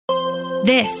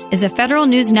This is a Federal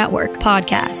News Network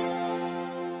podcast.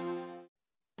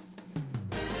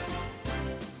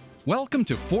 Welcome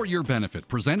to For Your Benefit,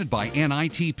 presented by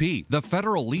NITP, the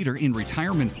federal leader in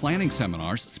retirement planning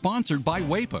seminars, sponsored by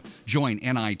WAEPA. Join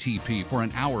NITP for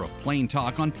an hour of plain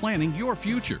talk on planning your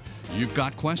future. You've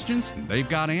got questions, and they've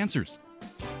got answers.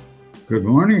 Good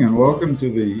morning and welcome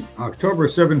to the October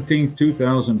 17th,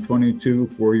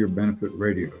 2022 For Your Benefit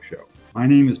radio show. My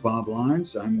name is Bob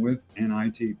Lyons. I'm with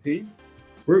NITP.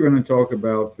 We're going to talk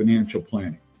about financial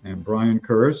planning. And Brian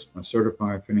Curris, a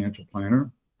certified financial planner,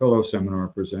 fellow seminar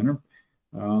presenter,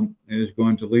 is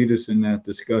going to lead us in that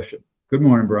discussion. Good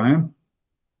morning, Brian.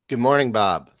 Good morning,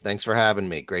 Bob. Thanks for having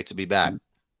me. Great to be back.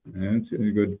 It's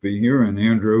good to be here. And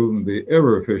Andrew, the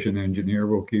ever-efficient engineer,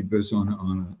 will keep us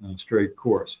on a straight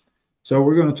course. So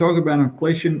we're going to talk about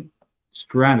inflation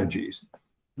strategies.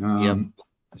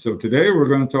 So today we're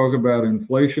going to talk about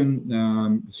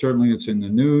inflation. Certainly it's in the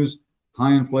news,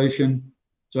 high inflation.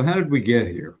 So how did we get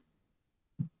here?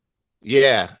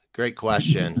 Yeah, great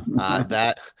question.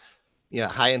 High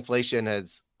inflation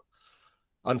has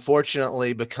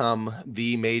unfortunately become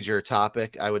the major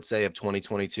topic, I would say, of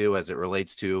 2022 as it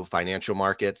relates to financial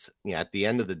markets. At the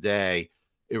end of the day,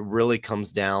 it really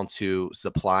comes down to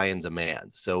supply and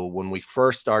demand. So when we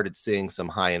first started seeing some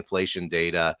high inflation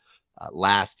data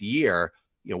last year,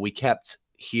 we kept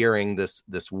hearing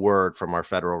this word from our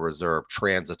Federal Reserve,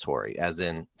 transitory, as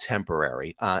in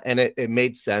temporary. And it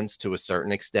made sense to a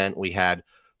certain extent. We had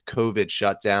COVID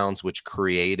shutdowns, which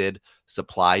created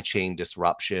supply chain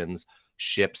disruptions,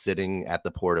 ships sitting at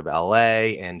the port of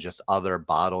LA, and just other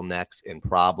bottlenecks and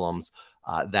problems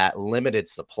that limited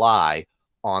supply.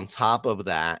 On top of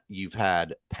that, you've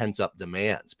had pent-up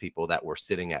demands, people that were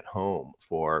sitting at home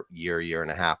for year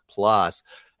and a half plus,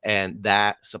 and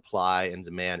that supply and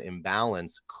demand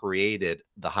imbalance created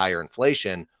the higher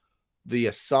inflation. The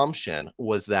assumption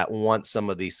was that once some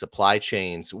of these supply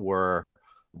chains were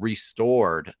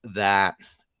restored, that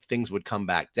things would come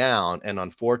back down. And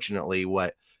unfortunately,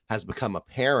 what has become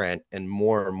apparent and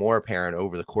more apparent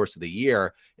over the course of the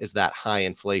year is that high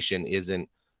inflation isn't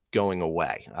going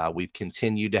away. We've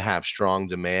continued to have strong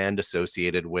demand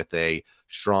associated with a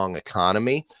strong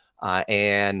economy.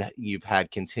 And you've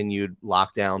had continued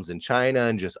lockdowns in China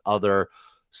and just other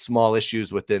small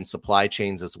issues within supply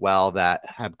chains as well that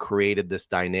have created this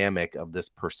dynamic of this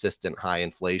persistent high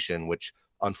inflation, which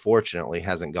unfortunately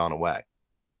hasn't gone away.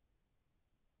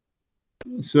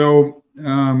 So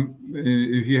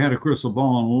if you had a crystal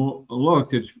ball and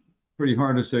looked, it's pretty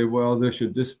hard to say, well, this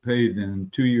should dissipate in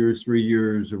 2 years, 3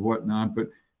 years or whatnot. But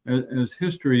as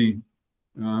history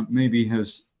maybe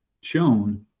has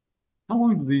shown, how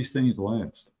long do these things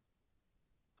last?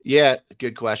 Yeah,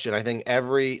 good question. I think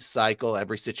every cycle,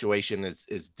 every situation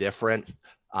is different.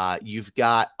 You've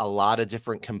got a lot of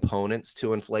different components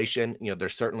to inflation.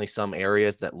 There's certainly some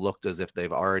areas that looked as if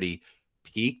they've already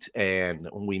peaked, and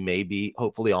we may be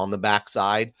hopefully on the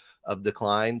backside of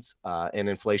declines in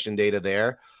inflation data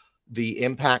there. The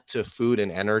impact to food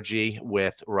and energy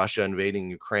with Russia invading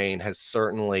Ukraine has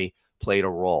certainly played a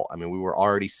role. I mean, we were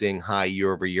already seeing high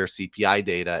year-over-year CPI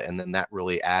data, and then that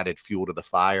really added fuel to the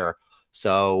fire.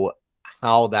 So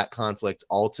how that conflict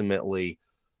ultimately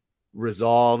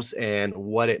resolves and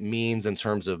what it means in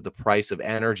terms of the price of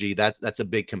energy, that's a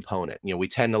big component. We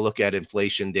tend to look at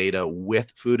inflation data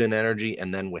with food and energy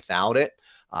and then without it.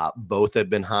 Both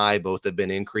have been high, both have been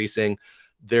increasing.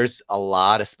 There's a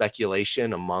lot of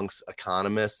speculation amongst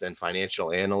economists and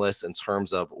financial analysts in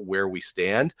terms of where we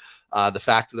stand. The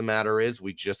fact of the matter is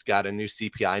we just got a new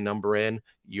CPI number in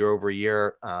year over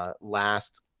year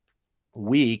last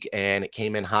week, and it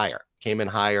came in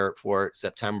higher for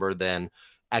September than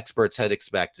experts had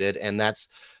expected. And that's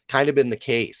kind of been the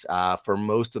case for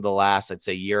most of the last, I'd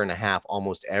say, year and a half.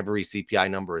 Almost every CPI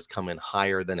number has come in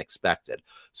higher than expected.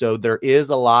 So there is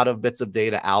a lot of bits of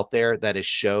data out there that has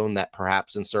shown that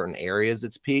perhaps in certain areas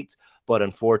it's peaked, but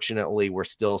unfortunately we're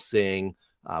still seeing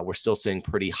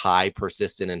pretty high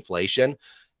persistent inflation.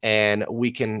 And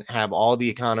we can have all the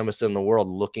economists in the world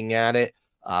looking at it,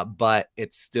 but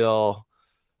it's still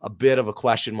a bit of a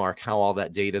question mark how all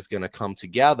that data is going to come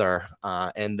together.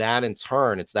 And that in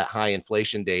turn, it's that high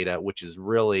inflation data, which is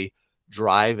really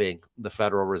driving the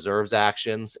Federal Reserve's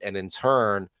actions and in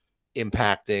turn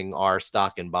impacting our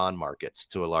stock and bond markets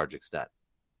to a large extent.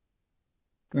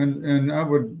 And I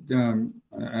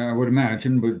would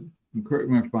imagine, but correct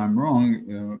me if I'm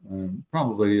wrong,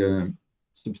 probably a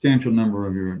substantial number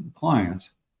of your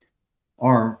clients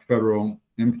are federal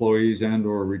employees and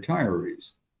or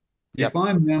retirees. Do you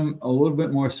find them a little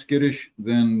bit more skittish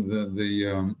than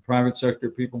the private sector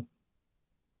people?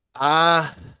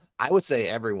 I I would say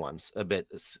everyone's a bit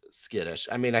skittish.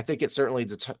 I mean, I think it certainly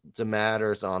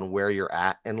matters on where you're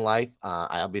at in life.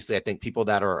 I think people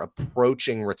that are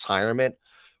approaching retirement,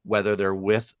 whether they're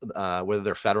whether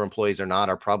they're federal employees or not,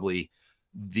 are probably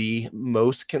the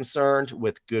most concerned,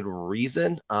 with good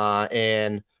reason.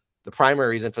 And the primary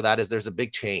reason for that is there's a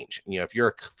big change. If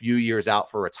you're a few years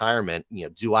out for retirement,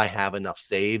 do I have enough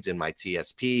saved in my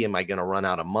TSP? Am I going to run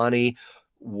out of money?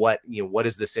 What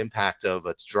is this impact of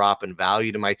a drop in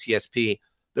value to my TSP?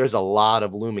 There's a lot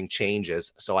of looming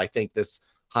changes. So I think this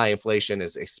high inflation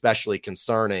is especially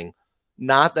concerning.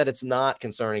 Not that it's not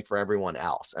concerning for everyone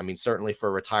else. I mean, certainly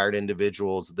for retired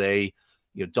individuals, they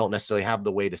don't necessarily have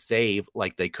the way to save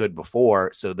like they could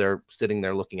before. So they're sitting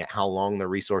there looking at how long their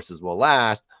resources will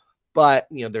last. But,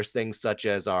 there's things such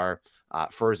as our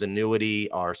FERS annuity,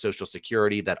 our Social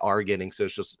Security that are getting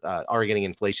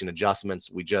inflation adjustments.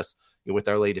 We just, with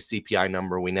our latest CPI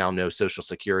number, we now know Social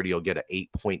Security will get an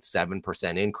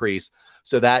 8.7% increase.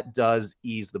 So that does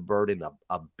ease the burden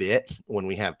a bit when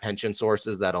we have pension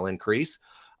sources that'll increase.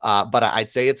 But I'd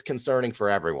say it's concerning for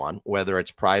everyone, whether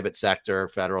it's private sector,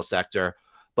 federal sector,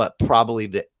 but probably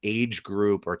the age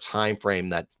group or time frame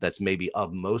that's maybe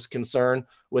of most concern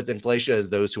with inflation is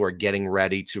those who are getting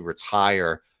ready to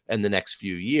retire in the next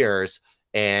few years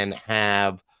and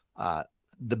have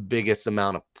the biggest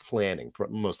amount of planning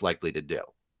most likely to do.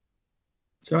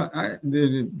 So that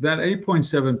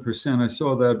 8.7%, I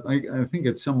saw that, I think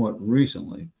it's somewhat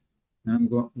recently. And I'm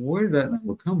going, where did that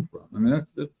number come from? I mean,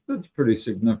 that's pretty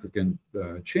significant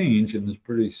change, and it's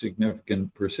pretty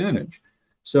significant percentage.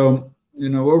 So,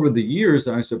 over the years,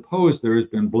 I suppose there has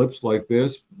been blips like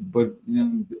this, but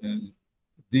do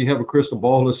you have a crystal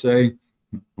ball to say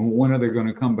when are they going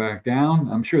to come back down?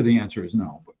 I'm sure the answer is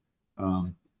no. But,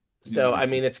 so, I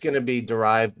mean, it's going to be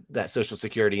derived, that Social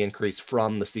Security increase,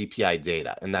 from the CPI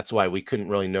data. And that's why we couldn't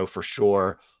really know for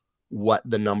sure what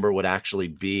the number would actually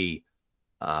be,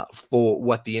 for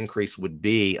what the increase would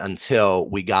be, until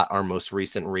we got our most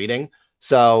recent reading.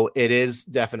 So it is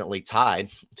definitely tied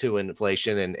to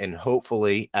inflation. And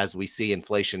hopefully, as we see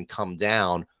inflation come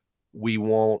down, we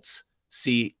won't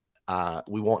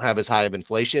have as high of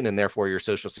inflation, and therefore your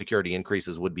Social Security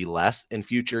increases would be less in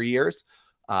future years.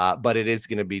 But it is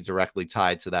going to be directly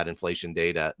tied to that inflation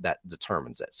data that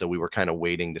determines it. So we were kind of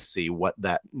waiting to see what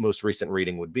that most recent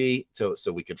reading would be, so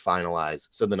we could finalize,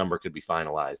 so the number could be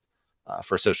finalized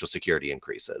for Social Security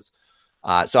increases.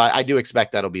 So I do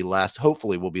expect that'll be less.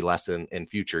 Hopefully will be less in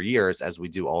future years as we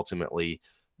do ultimately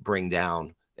bring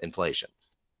down inflation.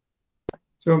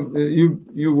 So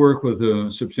you work with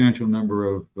a substantial number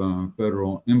of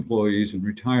federal employees and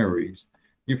retirees.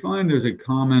 You find there's a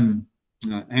common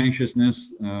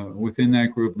anxiousness within that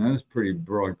group? Now, that's a pretty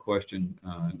broad question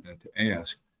to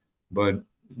ask, but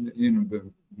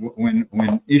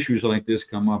when issues like this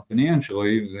come up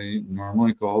financially, they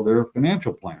normally call their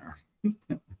financial planner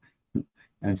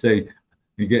and say,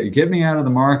 "Get me out of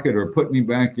the market, or put me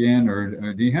back in."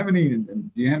 Or do you have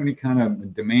any kind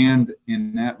of demand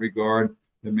in that regard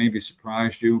that maybe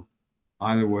surprised you,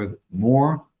 either with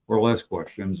more or less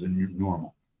questions than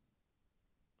normal?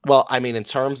 Well, I mean, in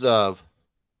terms of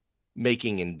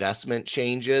making investment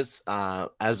changes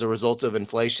as a result of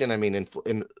inflation, I mean,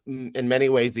 in many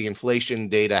ways, the inflation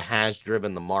data has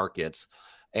driven the markets,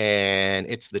 and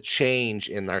it's the change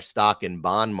in our stock and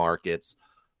bond markets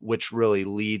which really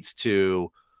leads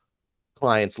to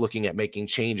clients looking at making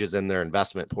changes in their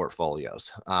investment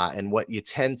portfolios. And what you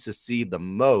tend to see the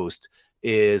most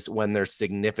is when there's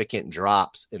significant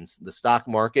drops in the stock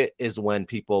market, is when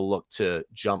people look to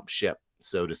jump ship,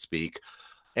 so to speak.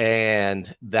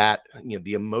 And that,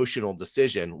 the emotional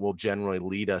decision will generally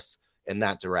lead us in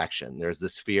that direction. There's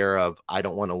this fear of, I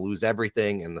don't want to lose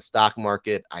everything in the stock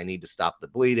market. I need to stop the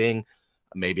bleeding.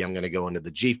 Maybe I'm going to go into the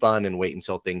G fund and wait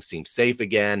until things seem safe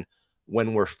again.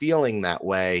 When we're feeling that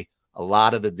way, a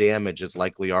lot of the damage is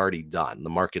likely already done. The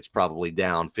market's probably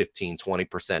down 15,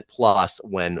 20% plus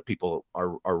when people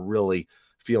are really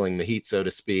feeling the heat, so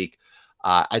to speak.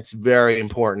 It's very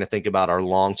important to think about our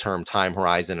long-term time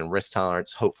horizon and risk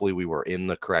tolerance. Hopefully we were in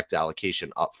the correct allocation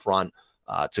up front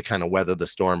to kind of weather the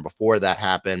storm before that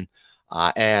happened.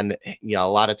 And a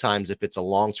lot of times if it's a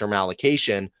long-term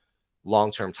allocation,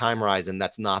 long-term time horizon,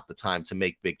 that's not the time to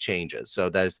make big changes. So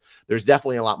there's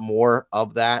definitely a lot more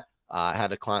of that. I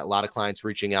had a lot of clients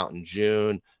reaching out in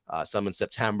June, some in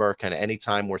September. Kind of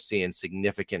anytime we're seeing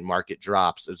significant market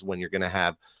drops is when you're going to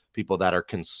have people that are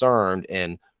concerned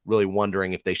and really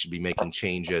wondering if they should be making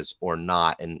changes or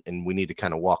not. And we need to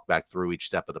kind of walk back through each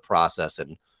step of the process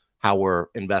and how we're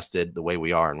invested the way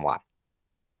we are and why.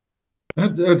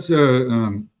 That's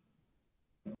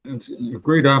it's a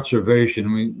great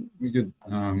observation. We get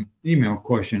email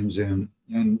questions in,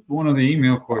 and one of the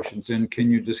email questions in,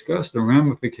 can you discuss the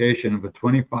ramification of a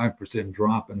 25%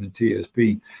 drop in the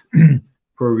TSP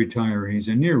for retirees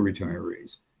and near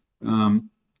retirees?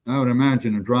 I would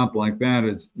imagine a drop like that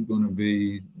is going to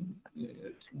be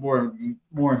more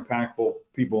impactful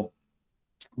people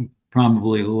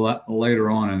probably later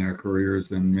on in their careers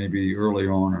than maybe early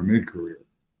on or mid-career.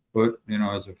 But,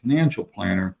 as a financial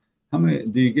planner,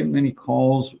 do you get many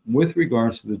calls with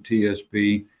regards to the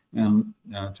TSP and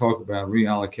talk about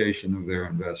reallocation of their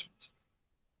investments?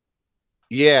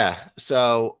 Yeah.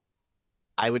 So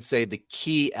I would say the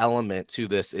key element to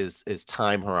this is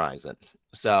time horizon.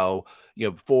 So,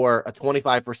 for a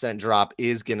 25% drop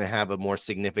is going to have a more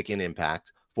significant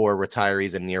impact for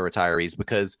retirees and near retirees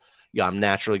because I'm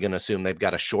naturally going to assume they've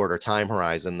got a shorter time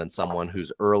horizon than someone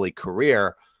who's early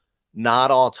career. Not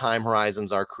all time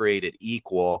horizons are created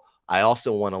equal. I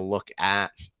also want to look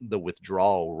at the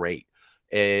withdrawal rate.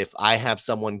 If I have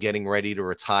someone getting ready to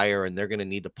retire and they're going to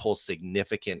need to pull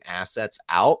significant assets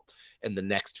out in the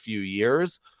next few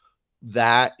years,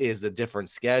 that is a different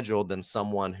schedule than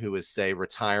someone who is, say,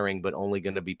 retiring, but only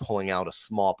going to be pulling out a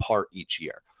small part each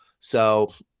year.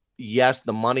 So yes,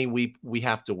 the money we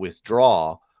have to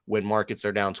withdraw when markets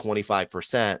are down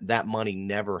 25%, that money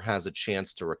never has a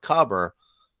chance to recover.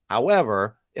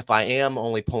 However, if I am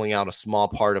only pulling out a small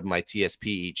part of my TSP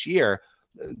each year,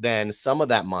 then some of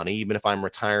that money, even if I'm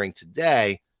retiring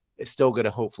today, is still going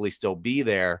to hopefully still be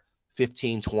there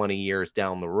 15, 20 years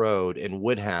down the road and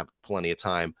would have plenty of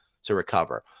time to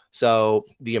recover. So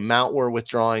the amount we're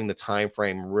withdrawing, the time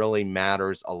frame really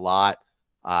matters a lot.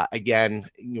 Again,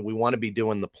 we want to be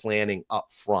doing the planning up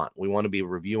front. We want to be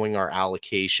reviewing our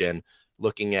allocation,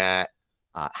 looking at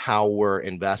how we're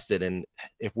invested, and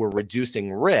if we're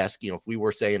reducing risk, if we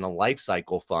were, say, in a life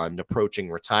cycle fund approaching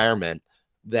retirement,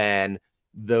 then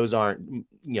those aren't,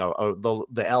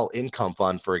 the L income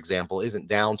fund, for example, isn't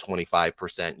down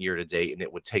 25% year to date, and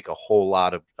it would take a whole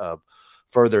lot of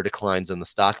further declines in the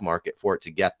stock market for it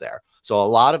to get there. So a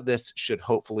lot of this should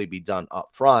hopefully be done up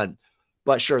front.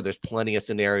 But sure, there's plenty of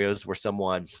scenarios where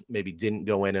someone maybe didn't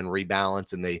go in and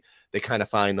rebalance and they kind of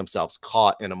find themselves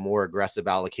caught in a more aggressive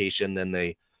allocation than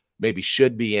they maybe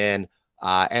should be in.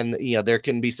 And there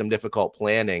can be some difficult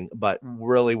planning, but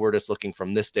really we're just looking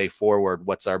from this day forward.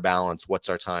 What's our balance? What's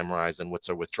our time horizon? What's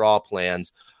our withdrawal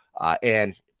plans?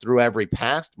 And through every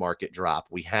past market drop,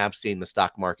 we have seen the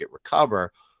stock market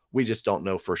recover. We just don't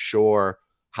know for sure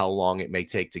how long it may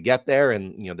take to get there.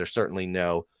 And, there's certainly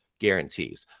no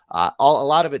guarantees. A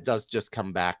lot of it does just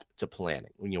come back to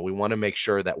planning. We want to make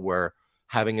sure that we're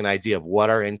having an idea of what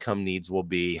our income needs will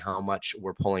be, how much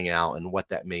we're pulling out, and what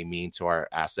that may mean to our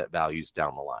asset values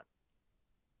down the line.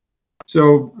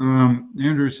 So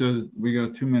Andrew says we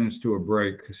got 2 minutes to a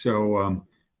break. So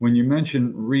when you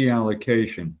mention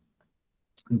reallocation,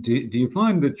 do you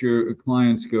find that your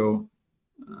clients go,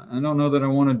 I don't know that I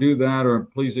want to do that, or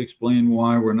please explain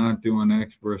why we're not doing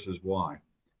X versus Y?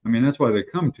 I mean, that's why they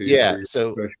come to you. Yeah.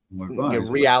 So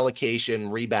reallocation,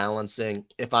 rebalancing.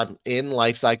 If I'm in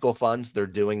life cycle funds, they're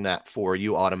doing that for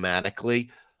you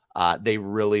automatically. They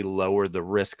really lower the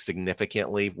risk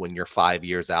significantly when you're 5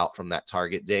 years out from that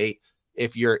target date.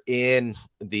 If you're in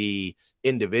the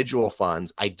individual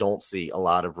funds, I don't see a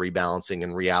lot of rebalancing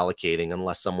and reallocating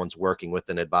unless someone's working with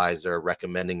an advisor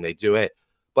recommending they do it.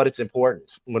 But it's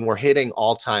important when we're hitting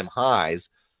all-time highs.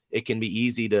 It can be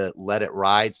easy to let it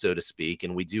ride, so to speak.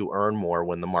 And we do earn more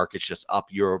when the market's just up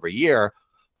year over year,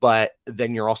 but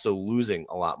then you're also losing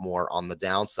a lot more on the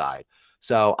downside.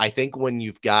 So I think when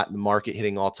you've got the market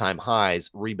hitting all-time highs,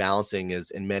 rebalancing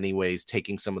is in many ways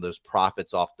taking some of those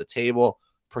profits off the table,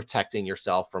 protecting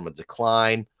yourself from a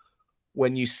decline.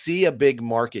 When you see a big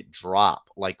market drop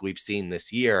like we've seen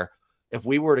this year, if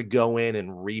we were to go in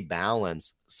and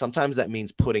rebalance, sometimes that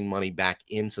means putting money back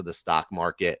into the stock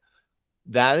market.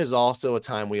 That is also a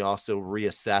time we also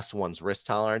reassess one's risk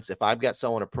tolerance. If I've got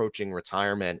someone approaching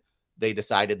retirement, they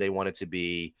decided they wanted to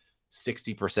be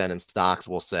 60% in stocks,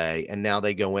 we'll say, and now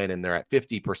they go in and they're at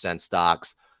 50%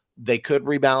 stocks, they could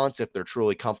rebalance if they're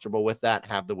truly comfortable with that,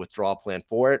 have the withdrawal plan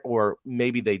for it, or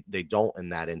maybe they don't in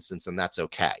that instance, and that's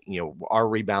okay. Our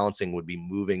rebalancing would be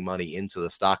moving money into the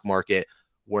stock market.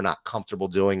 We're not comfortable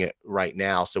doing it right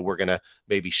now, so we're going to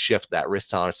maybe shift that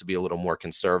risk tolerance to be a little more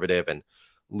conservative and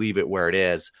leave it where it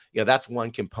is. That's one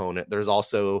component. There's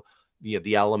also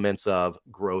the elements of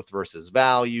growth versus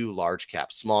value, large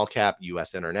cap, small cap,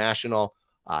 US international.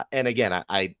 And again,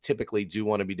 I typically do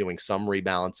want to be doing some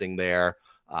rebalancing there,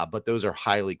 but those are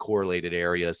highly correlated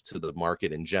areas to the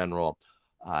market in general.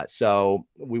 So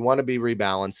we want to be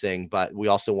rebalancing, but we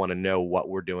also want to know what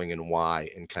we're doing and why,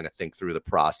 and kind of think through the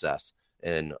process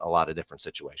in a lot of different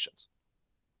situations.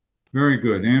 Very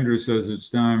good. Andrew says it's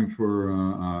time for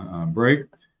a break,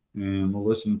 and we'll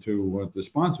listen to what the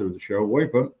sponsor of the show,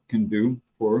 WAEPA, can do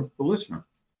for the listener.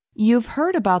 You've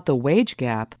heard about the wage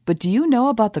gap, but do you know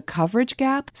about the coverage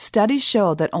gap? Studies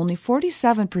show that only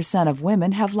 47% of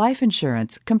women have life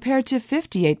insurance compared to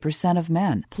 58% of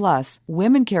men. Plus,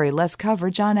 women carry less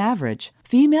coverage on average.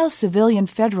 Female civilian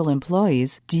federal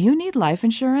employees, do you need life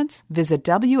insurance? Visit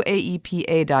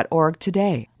WAEPA.org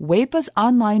today. WAEPA's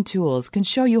online tools can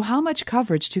show you how much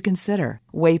coverage to consider.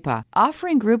 WAEPA,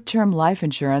 offering group term life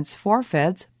insurance for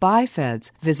feds, by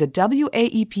feds. Visit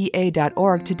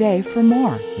WAEPA.org today for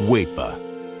more.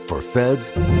 WAEPA, for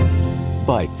feds,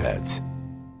 by feds.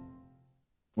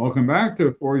 Welcome back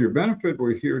to For Your Benefit.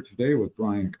 We're here today with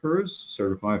Brian Kurz,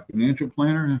 certified financial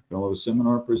planner, fellow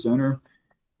seminar presenter.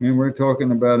 And we're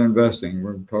talking about investing.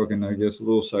 We're talking, I guess, a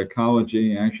little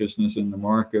psychology, anxiousness in the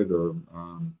market,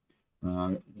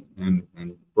 and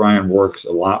Brian works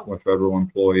a lot with federal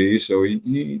employees, so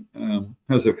he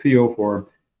has a feel for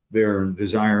their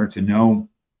desire to know.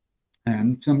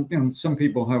 And some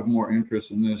people have more interest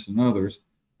in this than others,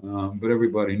 but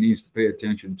everybody needs to pay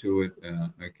attention to it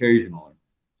occasionally.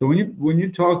 So when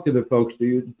you talk to the folks,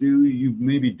 do you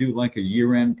maybe do like a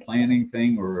year-end planning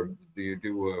thing, or do you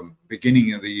do a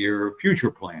beginning of the year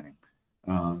future planning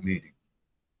meeting?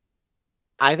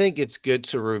 I think it's good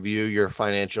to review your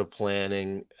financial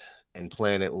planning and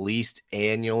plan at least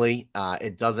annually.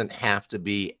 It doesn't have to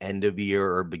be end of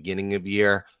year or beginning of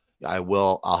year.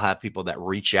 I'll have people that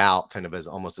reach out kind of as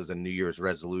almost as a New Year's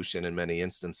resolution in many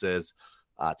instances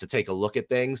to take a look at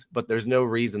things, but there's no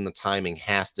reason the timing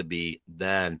has to be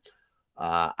then.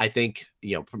 I think,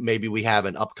 maybe we have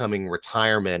an upcoming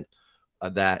retirement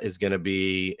that is going to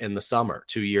be in the summer,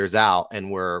 2 years out,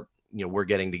 and we're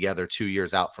getting together 2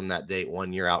 years out from that date,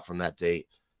 1 year out from that date,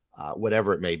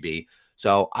 whatever it may be.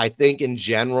 So I think in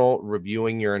general,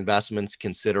 reviewing your investments,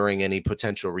 considering any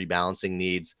potential rebalancing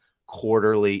needs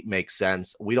quarterly makes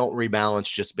sense. We don't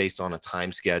rebalance just based on a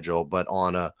time schedule, but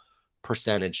on a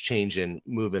percentage change in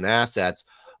moving assets.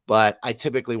 But I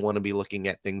typically want to be looking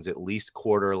at things at least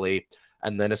quarterly.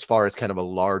 And then as far as kind of a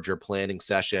larger planning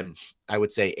session, I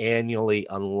would say annually,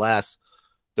 unless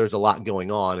there's a lot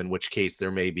going on, in which case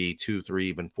there may be 2, 3,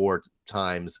 even 4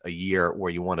 times a year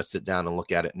where you want to sit down and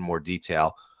look at it in more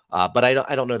detail. But I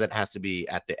don't know that it has to be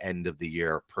at the end of the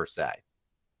year per se.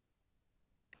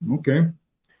 Okay.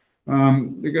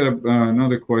 We got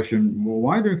another question. Well,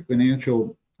 why do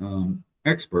financial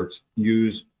experts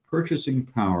use purchasing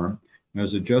power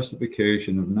as a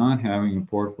justification of not having a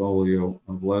portfolio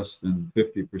of less than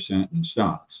 50% in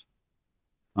stocks?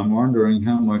 I'm wondering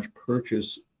how much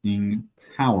purchasing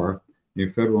power a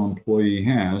federal employee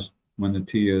has when the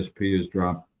TSP has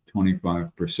dropped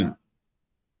 25%.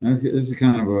 This is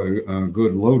kind of a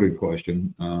good loaded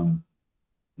question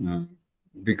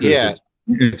because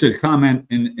it's a comment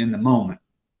in the moment.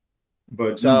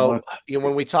 But so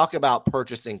when we talk about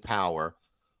purchasing power,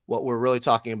 what we're really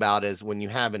talking about is when you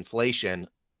have inflation,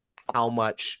 how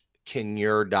much can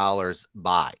your dollars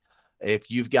buy?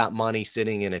 If you've got money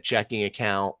sitting in a checking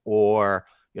account, or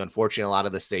unfortunately, a lot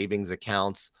of the savings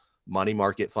accounts, money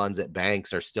market funds at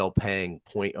banks are still paying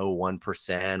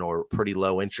 0.01% or pretty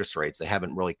low interest rates. They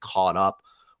haven't really caught up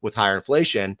with higher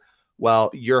inflation.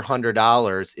 Well, your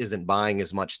 $100 isn't buying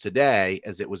as much today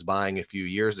as it was buying a few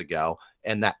years ago.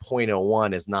 And that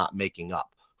 0.01 is not making up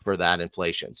for that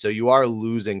inflation. So you are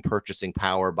losing purchasing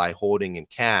power by holding in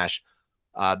cash.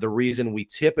 The reason we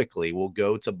typically will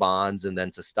go to bonds and then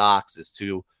to stocks is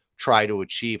to try to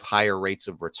achieve higher rates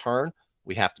of return.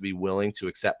 We have to be willing to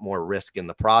accept more risk in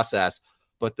the process,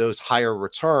 but those higher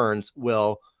returns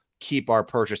will keep our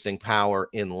purchasing power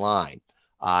in line.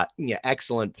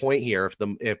 Excellent point here.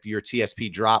 If your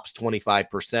TSP drops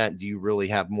 25%, do you really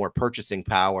have more purchasing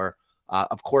power?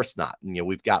 Of course not.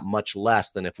 We've got much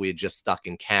less than if we had just stuck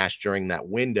in cash during that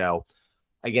window.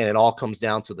 Again, it all comes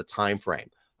down to the time frame.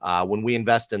 When we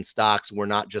invest in stocks, we're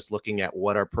not just looking at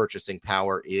what our purchasing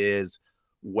power is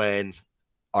when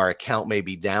our account may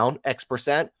be down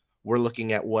X%. We're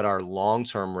looking at what our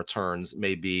long-term returns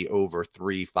may be over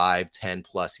 3, 5, 10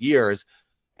 plus years.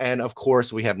 And of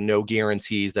course, we have no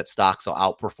guarantees that stocks will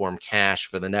outperform cash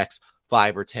for the next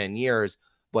 5 or 10 years.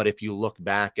 But if you look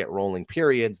back at rolling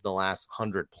periods, the last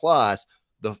 100 plus,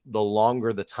 the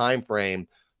longer the time frame,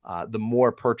 the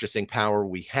more purchasing power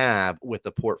we have with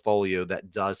the portfolio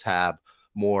that does have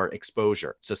more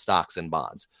exposure to stocks and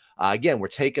bonds. Again, we're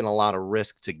taking a lot of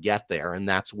risk to get there, and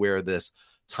that's where this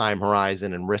time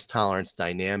horizon and risk tolerance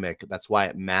dynamic. That's why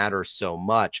it matters so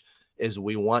much, is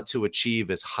we want to achieve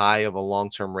as high of a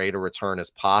long-term rate of return as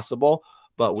possible,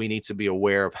 but we need to be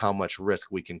aware of how much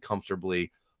risk we can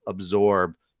comfortably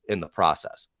absorb in the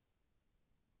process.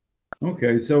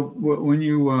 Okay, so when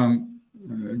you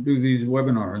do these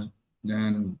webinars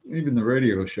and even the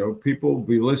radio show, people will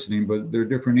be listening, but they're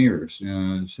different ears.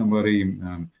 Somebody,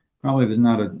 probably there's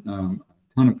not a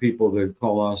ton of people that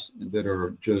call us that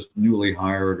are just newly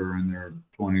hired or in their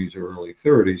 20s or early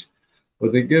 30s,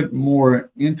 but they get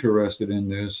more interested in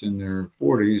this in their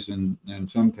 40s, and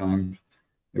sometimes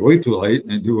they wait too late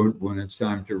and they do it when it's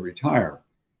time to retire.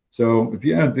 So if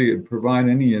you had to provide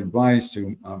any advice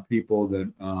to people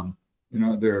that,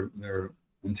 they're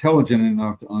intelligent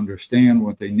enough to understand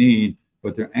what they need,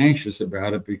 but they're anxious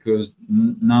about it because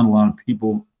not a lot of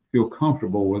people feel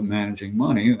comfortable with managing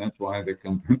money. That's why they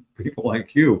come to people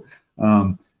like you.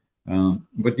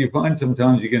 But you find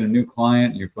sometimes you get a new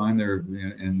client, you find they're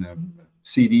in the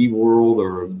CD world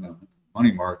or the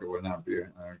money market would not be a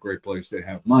great place to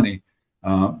have money,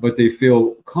 but they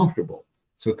feel comfortable.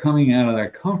 So coming out of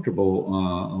that comfortable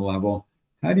level,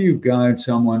 how do you guide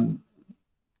someone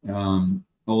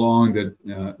along that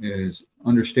is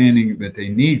understanding that they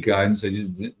need guidance?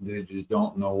 They just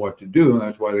don't know what to do, and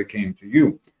that's why they came to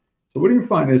you. So what do you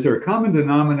find? Is there a common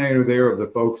denominator there of the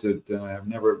folks that have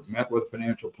never met with a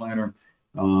financial planner,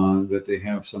 that they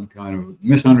have some kind of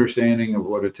misunderstanding of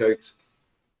what it takes?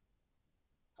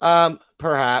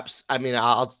 Perhaps. I mean,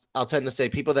 I'll tend to say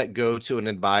people that go to an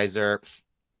advisor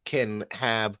can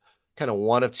have kind of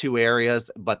one of two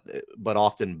areas, but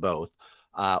often both.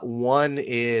 One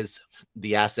is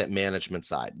the asset management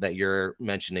side that you're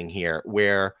mentioning here,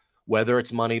 where whether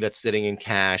it's money that's sitting in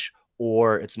cash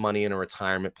or it's money in a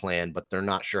retirement plan, but they're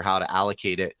not sure how to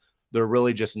allocate it. They're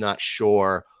really just not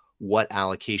sure what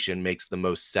allocation makes the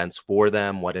most sense for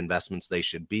them, what investments they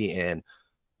should be in.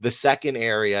 The second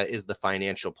area is the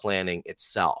financial planning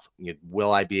itself.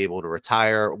 Will I be able to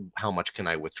retire? How much can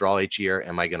I withdraw each year?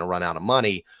 Am I going to run out of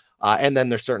money? And then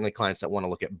there's certainly clients that want to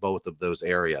look at both of those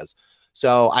areas.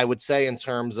 So I would say in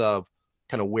terms of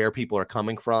kind of where people are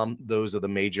coming from, those are the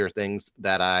major things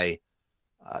that I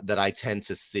tend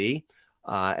to see.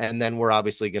 And then we're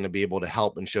obviously going to be able to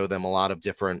help and show them a lot of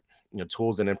different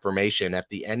tools and information. At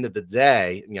the end of the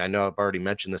day, I know I've already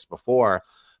mentioned this before,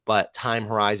 but time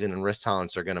horizon and risk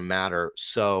tolerance are going to matter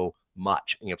so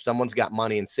much. If someone's got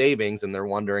money in savings and they're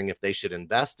wondering if they should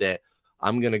invest it,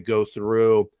 I'm going to go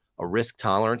through a risk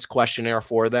tolerance questionnaire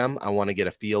for them. I want to get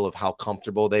a feel of how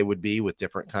comfortable they would be with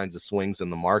different kinds of swings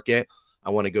in the market. I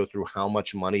want to go through how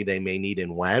much money they may need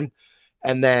and when.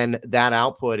 And then that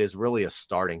output is really a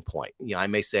starting point. I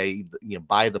may say,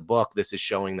 by the book, this is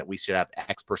showing that we should have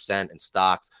X% in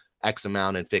stocks, X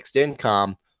amount in fixed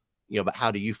income, but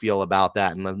how do you feel about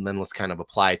that? And then let's kind of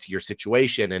apply it to your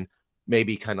situation and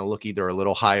maybe kind of look either a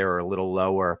little higher or a little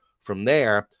lower from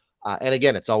there. And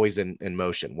again, it's always in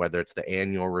motion, whether it's the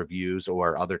annual reviews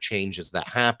or other changes that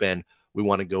happen. We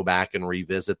want to go back and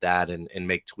revisit that and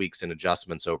make tweaks and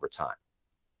adjustments over time.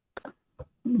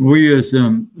 We, as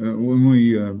when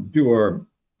we do our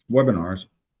webinars,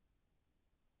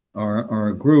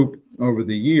 our group over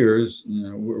the years,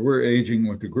 we're aging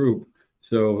with the group.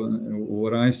 So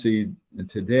what I see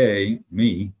today,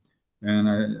 me, and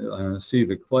I see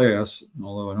the class,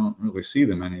 although I don't really see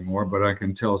them anymore, but I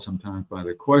can tell sometimes by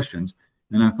the questions.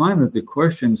 And I find that the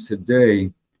questions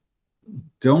today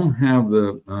don't have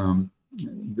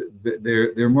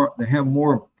they have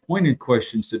more pointed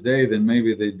questions today than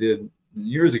maybe they did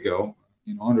years ago.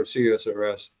 Under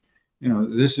CSRS,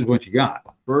 this is what you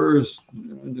got. FERS,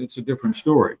 it's a different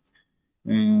story.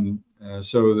 And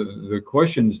so the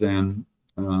questions then,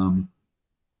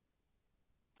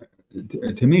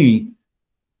 to me,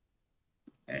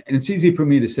 and it's easy for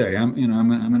me to say, I'm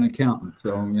an accountant,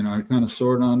 so I kind of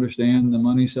sort of understand the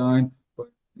money side, but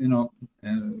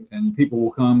and people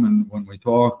will come and when we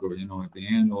talk, or at the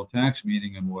annual tax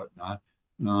meeting and whatnot,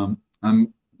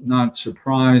 I'm not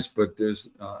surprised, but there's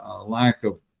a lack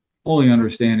of fully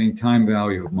understanding time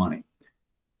value of money.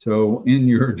 So in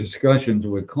your discussions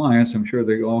with clients, I'm sure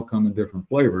they all come in different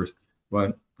flavors,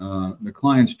 but the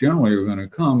clients generally are going to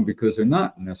come because they're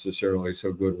not necessarily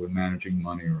so good with managing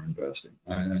money or investing.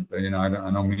 I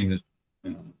don't mean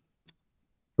to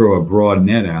throw a broad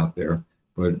net out there,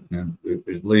 but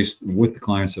at least with the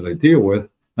clients that I deal with,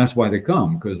 that's why they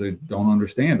come, because they don't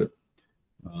understand it.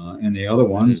 And the other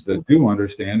ones that do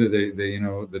understand it, they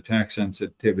the tax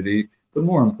sensitivity, but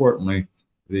more importantly,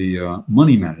 the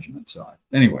money management side.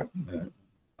 Anyway,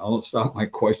 I'll stop my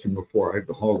question before I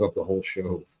hog up the whole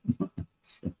show.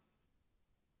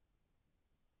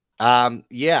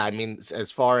 Yeah, I mean,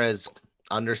 as far as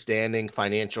understanding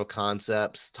financial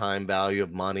concepts, time value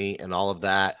of money, and all of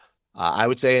that, I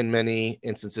would say in many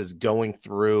instances, going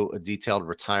through a detailed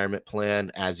retirement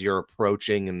plan as you're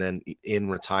approaching and then in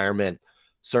retirement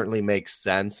certainly makes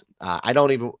sense. I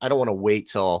don't want to wait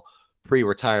till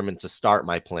pre-retirement to start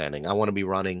my planning. I want to be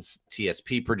running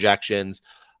TSP projections,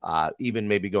 even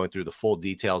maybe going through the full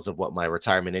details of what my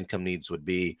retirement income needs would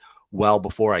be well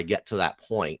before I get to that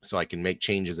point so I can make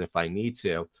changes if I need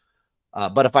to.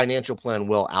 But a financial plan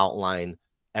will outline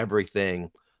everything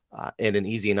in an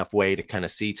easy enough way to kind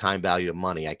of see time value of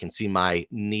money. I can see my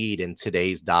need in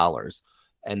today's dollars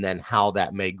and then how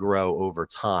that may grow over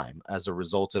time as a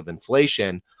result of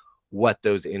inflation, what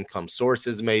those income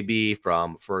sources may be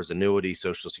from FERS, annuity,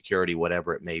 Social Security,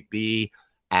 whatever it may be,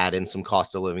 add in some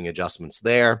cost of living adjustments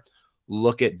there,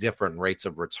 look at different rates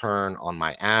of return on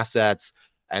my assets,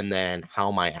 and then how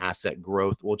my asset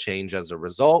growth will change as a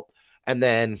result, and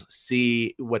then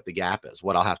see what the gap is,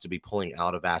 what I'll have to be pulling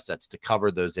out of assets to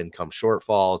cover those income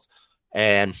shortfalls.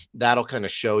 And that'll kind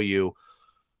of show you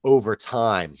over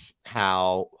time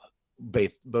how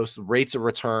both rates of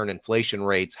return, inflation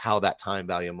rates, how that time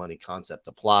value of money concept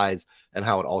applies, and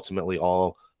how it ultimately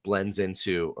all blends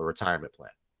into a retirement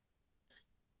plan.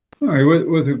 All right,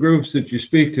 with the groups that you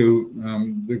speak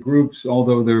to, the groups,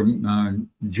 although they're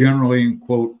generally,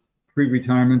 quote,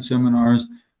 pre-retirement seminars,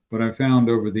 but I found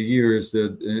over the years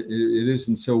that it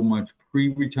isn't so much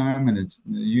pre-retirement. It's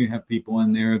you have people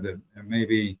in there that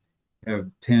maybe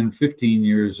have 10, 15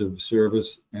 years of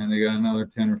service, and they got another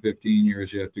 10 or 15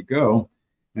 years yet to go.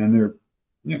 And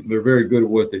they're very good at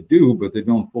what they do, but they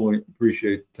don't fully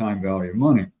appreciate the time value of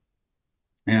money.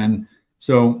 And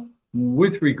so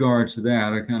with regards to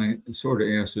that, I kind of sort of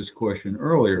asked this question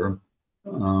earlier.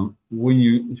 When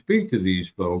you speak to these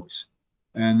folks,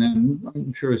 and then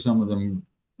I'm sure some of them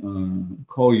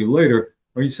call you later,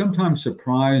 are you sometimes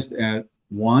surprised at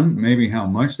one, maybe how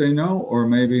much they know, or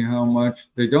maybe how much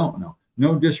they don't know?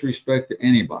 No disrespect to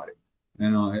anybody.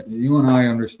 And you and I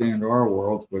understand our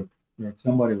worlds, but if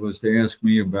somebody was to ask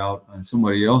me about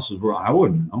somebody else's world, I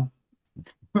wouldn't know.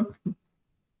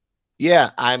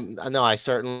 Yeah, I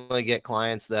certainly get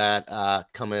clients that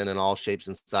come in all shapes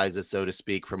and sizes, so to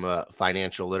speak, from a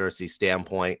financial literacy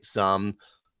standpoint. Some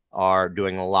are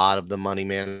doing a lot of the money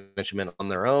management on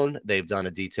their own. They've done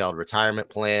a detailed retirement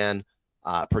plan,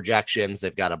 projections.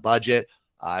 They've got a budget.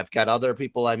 I've got other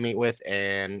people I meet with,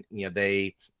 and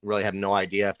they really have no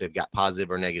idea if they've got positive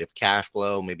or negative cash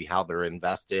flow, maybe how they're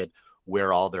invested,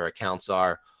 where all their accounts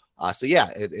are. So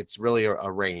yeah, it's really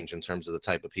a range in terms of the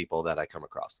type of people that I come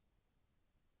across.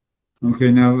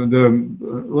 Okay, now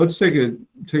let's take a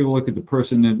look at the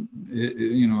person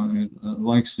that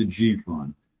likes the G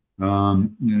fund.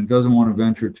 Doesn't want to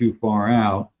venture too far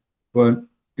out, but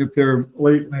if they're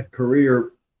late in their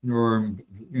career or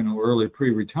early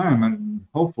pre-retirement,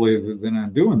 hopefully they're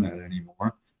not doing that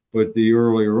anymore. But the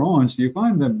earlier on, so you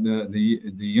find that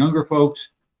the younger folks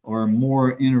are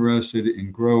more interested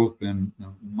in growth and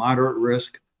moderate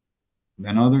risk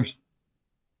than others.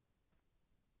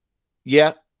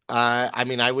 Yeah.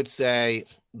 I would say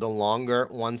the longer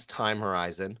one's time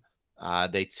horizon,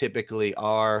 they typically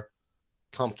are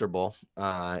comfortable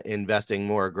investing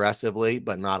more aggressively,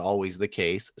 but not always the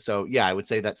case. So yeah, I would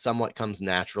say that somewhat comes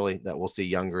naturally that we'll see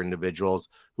younger individuals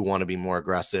who want to be more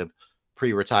aggressive,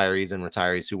 pre-retirees and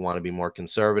retirees who want to be more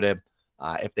conservative.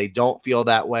 If they don't feel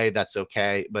that way, that's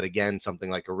okay. But again, something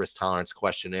like a risk tolerance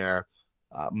questionnaire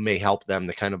may help them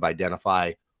to kind of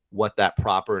identify what that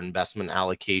proper investment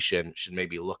allocation should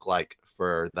maybe look like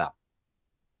for them.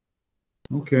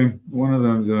 Okay. One of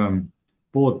the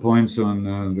bullet points on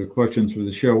the questions for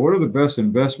the show: what are the best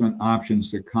investment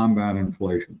options to combat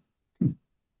inflation?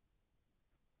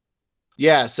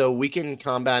 Yeah, so we can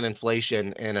combat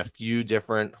inflation in a few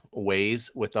different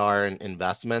ways with our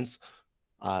investments.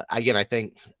 Again, I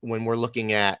think when we're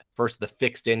looking at first the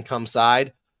fixed income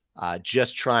side,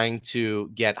 just trying to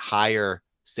get higher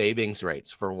savings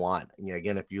rates for one.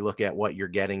 Again, if you look at what you're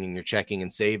getting in your checking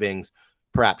and savings,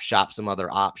 perhaps shop some other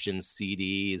options,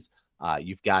 CDs.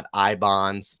 You've got I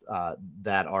bonds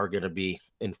that are going to be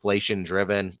inflation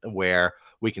driven, where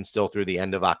we can still through the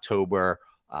end of October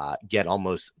get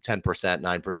almost 10%,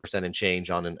 9% and change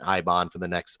on an I bond for the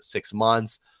next 6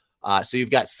 months. So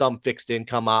you've got some fixed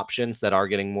income options that are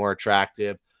getting more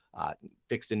attractive.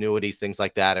 Fixed annuities, things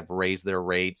like that have raised their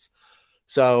rates.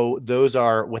 So those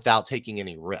are without taking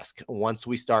any risk. Once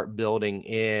we start building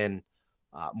in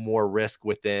more risk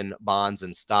within bonds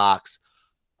and stocks,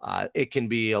 it can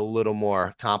be a little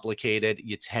more complicated.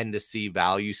 You tend to see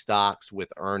value stocks with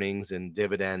earnings and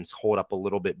dividends hold up a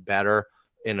little bit better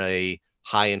in a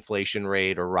high inflation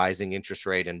rate or rising interest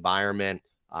rate environment,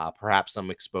 perhaps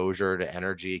some exposure to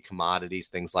energy, commodities,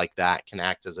 things like that can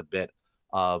act as a bit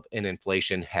of an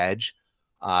inflation hedge.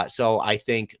 So I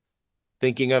think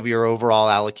thinking of your overall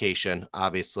allocation,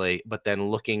 obviously, but then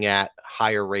looking at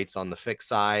higher rates on the fixed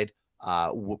side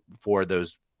for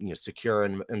those secure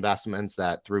investments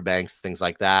that through banks, things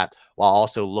like that, while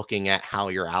also looking at how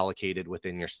you're allocated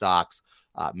within your stocks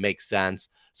makes sense.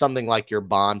 Something like your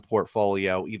bond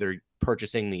portfolio, either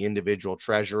purchasing the individual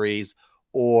treasuries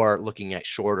or looking at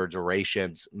shorter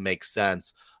durations makes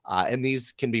sense. And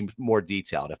these can be more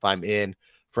detailed. If I'm in,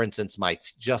 for instance,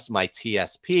 just my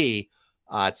TSP,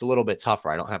 it's a little bit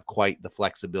tougher. I don't have quite the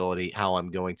flexibility how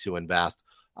I'm going to invest.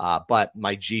 But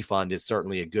my G fund is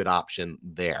certainly a good option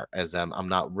there, as I'm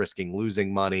not risking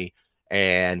losing money.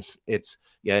 And it's,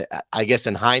 I guess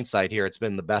in hindsight here, it's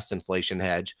been the best inflation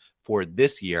hedge for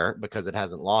this year because it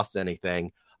hasn't lost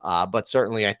anything. But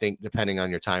certainly, I think depending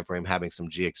on your time frame, having some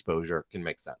G exposure can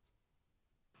make sense.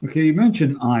 Okay, you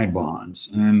mentioned I bonds,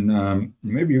 and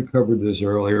maybe you covered this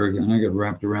earlier. Again, I got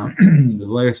wrapped around the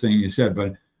last thing you said,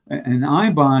 but an I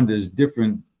bond is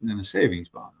different than a savings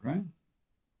bond, right?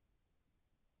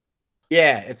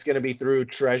 Yeah, it's going to be through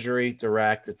Treasury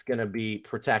Direct. It's going to be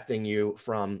protecting you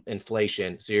from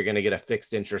inflation. So you're going to get a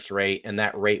fixed interest rate, and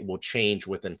that rate will change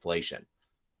with inflation.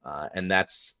 And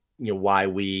that's why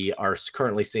we are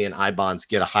currently seeing I bonds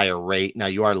get a higher rate. Now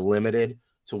you are limited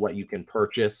to what you can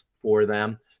purchase for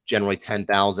them. Generally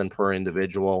 $10,000 per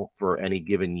individual for any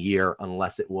given year,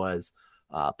 unless it was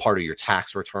part of your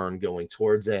tax return going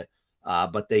towards it.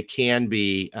 But they can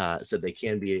be, they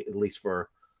can be, at least for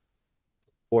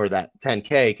that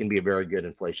 10K, can be a very good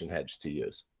inflation hedge to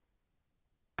use.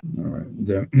 All right.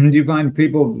 Do you find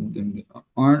people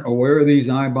aren't aware of these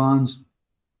I bonds?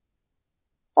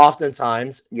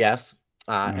 Oftentimes, yes.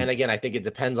 And again, I think it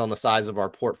depends on the size of our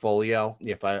portfolio.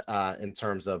 If in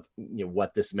terms of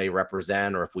what this may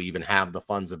represent, or if we even have the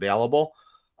funds available.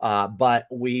 But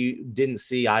we didn't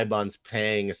see I bonds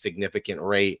paying a significant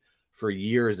rate for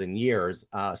years and years.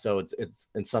 So it's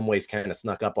in some ways kind of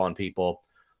snuck up on people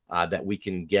that we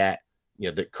can get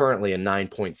currently a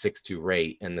 9.62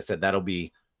 rate, and they said that'll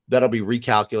be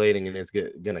recalculating and is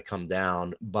going to come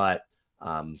down, but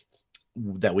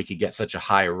that we could get such a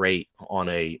high rate on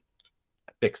a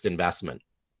fixed investment.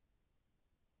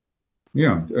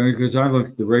 Yeah, because I look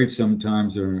at the rates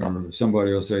sometimes, or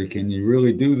somebody will say, "Can you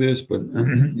really do this?" But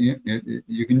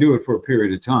you can do it for a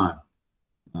period of time,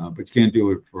 but you can't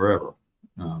do it forever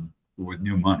with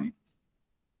new money.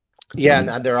 Yeah,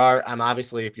 and there are,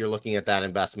 obviously, if you're looking at that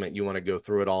investment, you want to go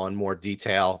through it all in more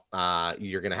detail.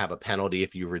 You're going to have a penalty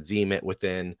if you redeem it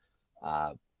within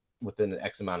an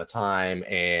X amount of time,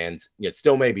 and it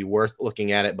still may be worth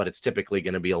looking at it, but it's typically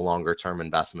going to be a longer term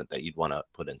investment that you'd want to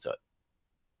put into it.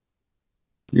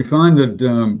 You find that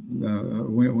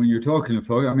when you're talking to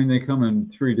folks, they come in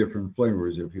three different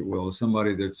flavors, if you will.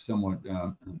 Somebody that's somewhat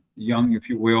young, if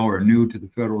you will, or new to the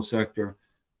federal sector,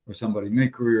 or somebody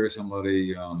mid-career,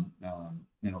 somebody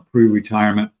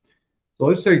pre-retirement. So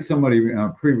let's take somebody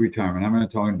pre-retirement. I'm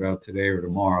not talking about today or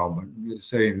tomorrow, but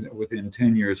say within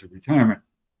 10 years of retirement,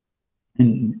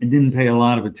 and didn't pay a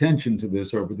lot of attention to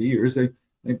this over the years. They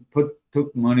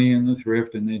took money in the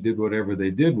thrift and they did whatever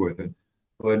they did with it.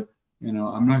 But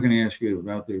I'm not going to ask you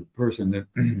about the person that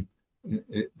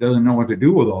doesn't know what to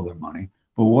do with all their money.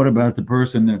 But what about the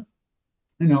person that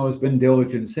has been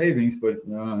diligent savings, but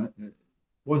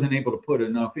wasn't able to put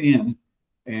enough in,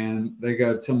 and they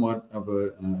got somewhat of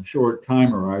a short time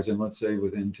horizon, let's say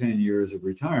within 10 years of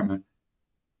retirement?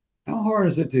 How hard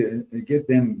is it to get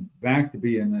them back to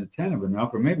being attentive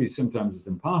enough, or maybe sometimes it's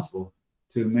impossible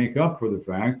to make up for the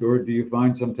fact? Or do you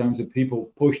find sometimes that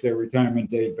people push their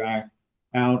retirement date back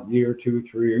out year, 2,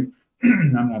 3?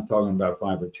 I'm not talking about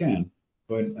 5 or 10,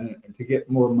 but to get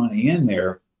more money in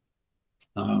there.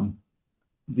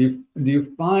 Do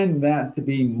you find that to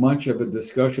be much of a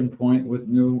discussion point with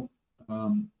new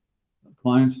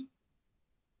clients?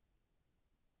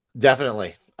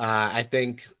 Definitely. I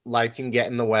think life can get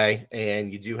in the way,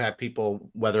 and you do have people,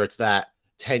 whether it's that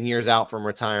 10 years out from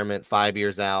retirement, 5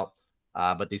 years out,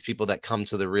 but these people that come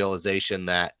to the realization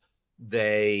that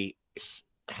they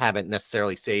haven't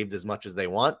necessarily saved as much as they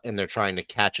want, and they're trying to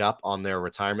catch up on their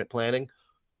retirement planning.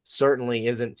 Certainly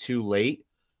isn't too late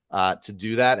to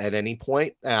do that at any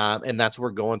point. And that's where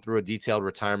going through a detailed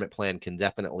retirement plan can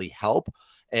definitely help.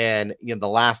 And the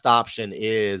last option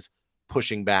is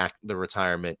pushing back the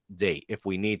retirement date if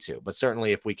we need to. But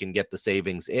certainly if we can get the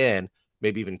savings in,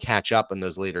 maybe even catch up in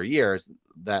those later years,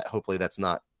 that hopefully that's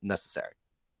not necessary.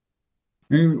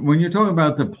 When you're talking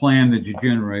about the plan that you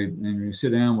generate and you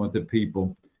sit down with the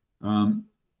people,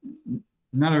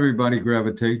 not everybody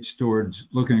gravitates towards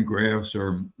looking at graphs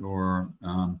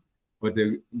but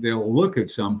they'll look at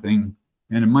something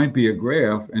and it might be a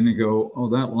graph and they go, oh,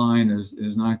 that line is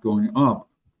not going up,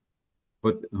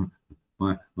 but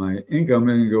my income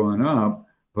isn't going up,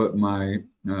 but my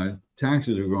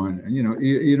taxes are going, you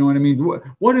know what I mean?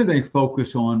 What do they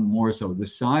focus on more so? The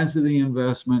size of the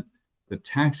investment, the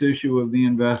tax issue of the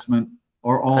investment,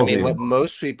 or all? I mean, what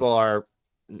most people are,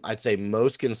 I'd say,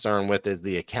 most concerned with is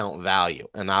the account value.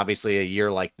 And obviously a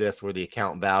year like this where the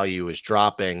account value is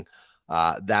dropping,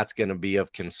 that's going to be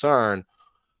of concern.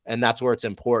 And that's where it's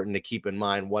important to keep in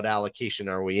mind, what allocation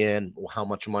are we in? How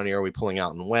much money are we pulling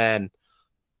out and when?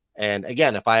 And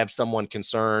again, if I have someone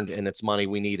concerned and it's money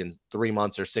we need in 3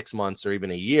 months or 6 months or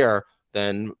even a year,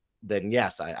 then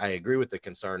yes, I agree with the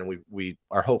concern. And we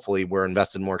are hopefully we're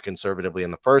invested more conservatively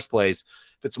in the first place.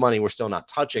 If it's money we're still not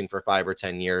touching for 5 or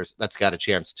 10 years, that's got a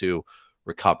chance to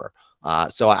recover.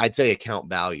 So I'd say account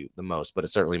value the most, but it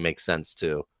certainly makes sense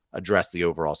to address the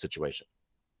overall situation.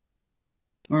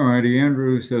 All righty.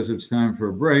 Andrew says it's time for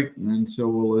a break. And so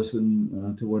we'll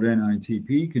listen to what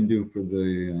NITP can do for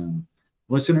the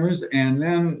listeners. And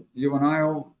then you and I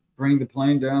will bring the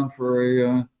plane down for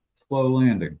a slow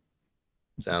landing.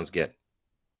 Sounds good.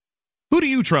 Who do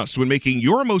you trust when making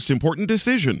your most important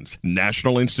decisions?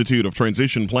 National Institute of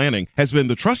Transition Planning has been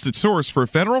the trusted source for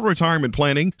federal retirement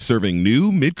planning, serving new,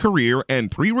 mid-career,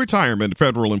 and pre-retirement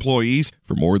federal employees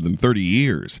for more than 30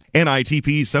 years.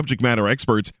 NITP's subject matter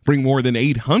experts bring more than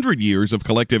 800 years of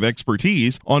collective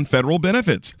expertise on federal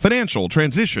benefits, financial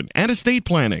transition, and estate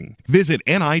planning. Visit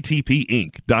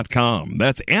NITPinc.com.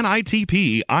 That's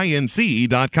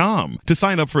NITPinc.com to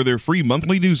sign up for their free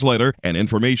monthly newsletter and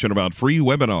information about free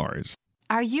webinars.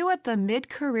 Are you at the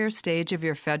mid-career stage of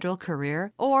your federal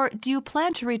career? Or do you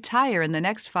plan to retire in the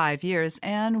next 5 years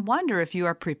and wonder if you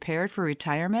are prepared for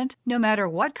retirement? No matter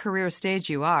what career stage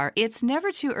you are, it's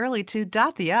never too early to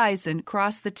dot the I's and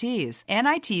cross the T's.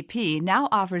 NITP now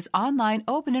offers online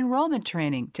open enrollment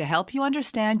training to help you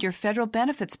understand your federal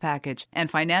benefits package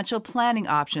and financial planning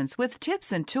options with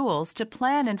tips and tools to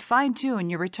plan and fine-tune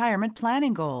your retirement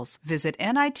planning goals. Visit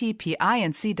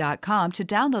NITPinc.com to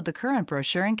download the current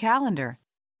brochure and calendar.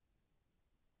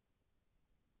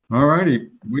 All righty,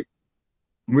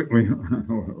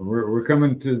 we're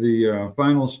coming to the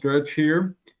final stretch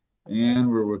here, and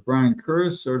we're with Brian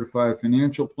Curris, Certified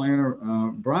Financial Planner.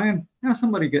 Brian, how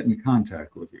somebody get in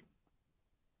contact with you?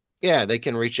 Yeah, they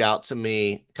can reach out to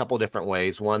me a couple different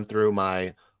ways. One through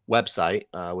my website,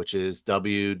 which is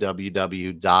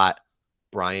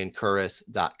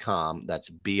www.briancurris.com. That's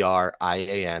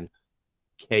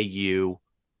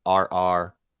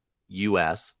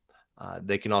BRIANKURRUS.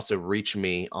 They can also reach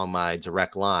me on my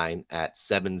direct line at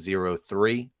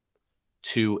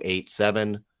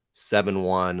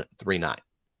 703-287-7139.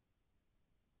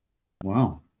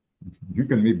 Wow. You're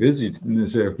going to be busy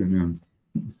this afternoon.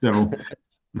 So,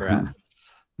 Right.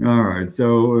 All right.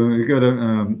 So we got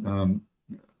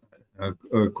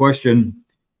a question.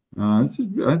 This is,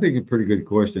 I think, a pretty good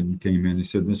question came in. He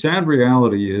said, the sad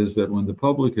reality is that when the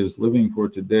public is living for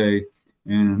today,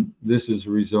 and this is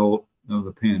a result of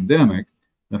the pandemic,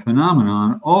 the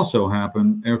phenomenon also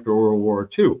happened after World War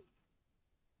II.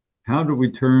 How do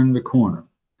we turn the corner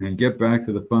and get back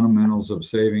to the fundamentals of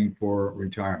saving for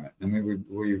retirement? I mean,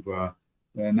 we've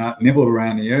not nibbled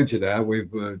around the edge of that.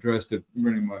 We've addressed it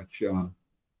pretty much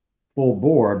full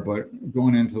bore, but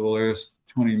going into the last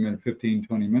 20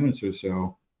 minutes or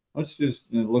so, let's just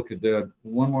look at that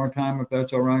one more time, if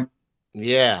that's all right.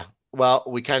 Yeah. Well,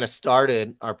 we kind of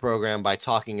started our program by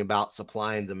talking about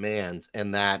supply and demand,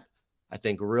 and that I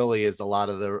think really is a lot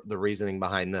of the reasoning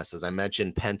behind this. As I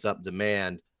mentioned, pent up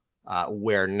demand,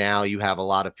 where now you have a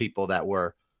lot of people that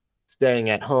were staying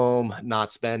at home,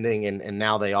 not spending, and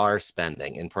now they are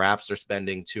spending, and perhaps they're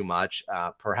spending too much.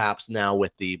 Perhaps now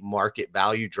with the market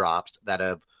value drops that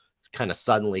have kind of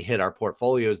suddenly hit our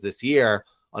portfolios this year,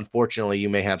 unfortunately, you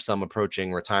may have some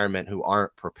approaching retirement who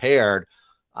aren't prepared.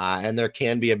 And there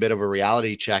can be a bit of a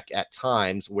reality check at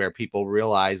times where people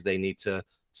realize they need to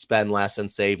spend less and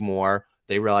save more.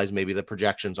 They realize maybe the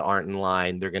projections aren't in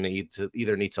line. They're going to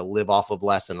either need to live off of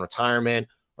less in retirement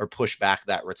or push back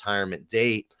that retirement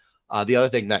date. The other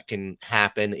thing that can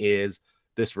happen is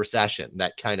this recession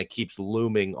that kind of keeps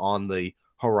looming on the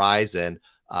horizon,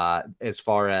 as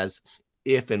far as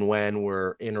if and when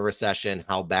we're in a recession,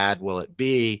 how bad will it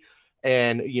be?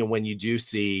 And, when you do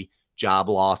see job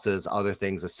losses, other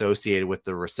things associated with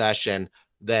the recession,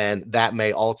 then that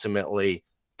may ultimately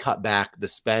cut back the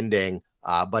spending,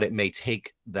 but it may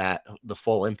take the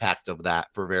full impact of that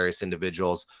for various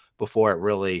individuals before it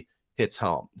really hits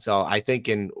home. So I think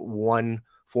in one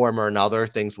form or another,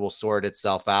 things will sort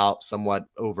itself out somewhat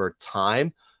over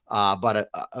time. But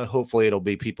hopefully it'll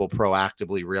be people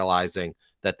proactively realizing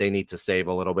that they need to save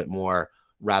a little bit more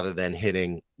rather than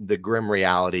hitting the grim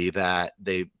reality that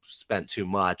they spent too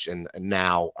much and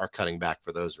now are cutting back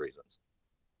for those reasons.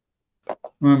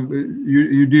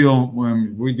 We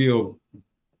deal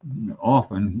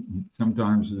often,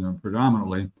 sometimes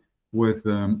predominantly, with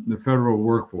the federal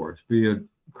workforce, be it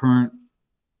current,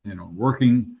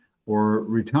 working or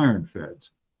retired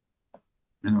feds.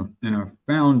 And I've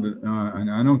found,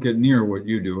 and I don't get near what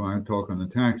you do, I talk on the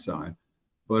tax side,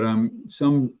 but I'm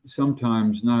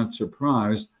sometimes not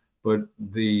surprised, but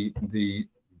the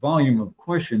volume of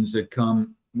questions that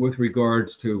come with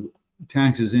regards to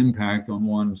taxes' impact on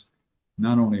one's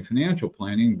not only financial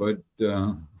planning, but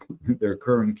their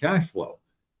current cash flow.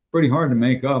 Pretty hard to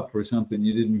make up for something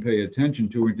you didn't pay attention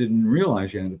to or didn't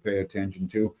realize you had to pay attention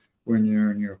to when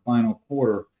you're in your final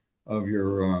quarter of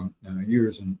your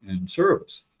years in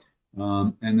service.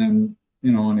 And then,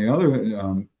 on the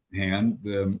other hand,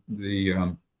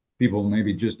 the people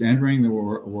maybe just entering the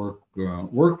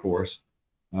workforce,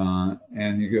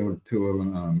 and you go to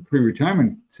a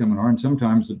pre-retirement seminar, and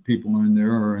sometimes the people in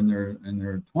there are in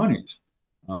their 20s.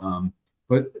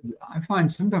 But I find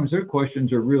sometimes their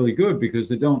questions are really good because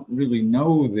they don't really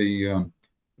know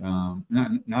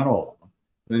not all of them.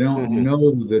 They don't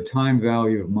know the time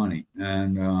value of money,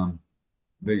 and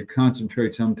they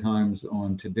concentrate sometimes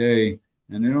on today,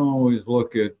 and they don't always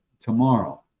look at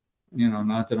tomorrow.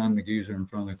 Not that I'm the geezer in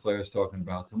front of the class talking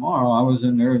about tomorrow. I was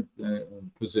in their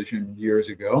position years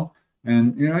ago,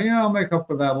 and I'll make up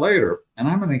for that later. And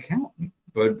I'm an accountant,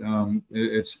 but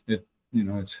it's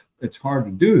hard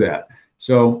to do that.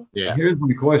 So Here's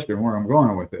my question, where I'm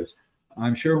going with this.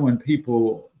 I'm sure when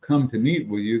people come to meet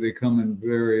with you, they come in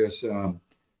various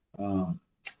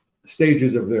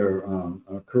stages of their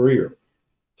career.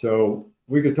 So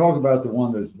we could talk about the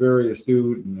one that's very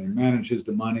astute and they manages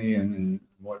the money and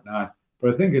whatnot.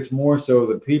 But I think it's more so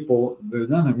that people, there's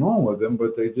nothing wrong with them,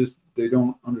 but they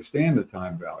don't understand the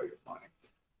time value of money.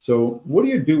 So what do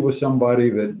you do with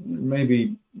somebody that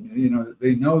maybe,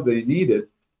 they know they need it,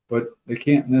 but they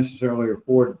can't necessarily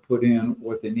afford to put in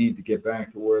what they need to get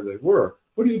back to where they were?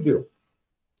 What do you do?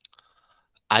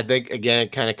 I think, again,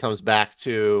 it kind of comes back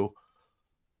to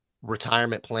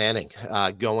retirement planning,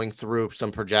 going through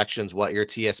some projections, what your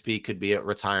TSP could be at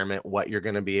retirement, what you're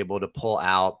going to be able to pull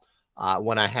out.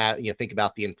 When I have, think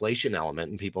about the inflation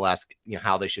element, and people ask,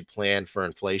 how they should plan for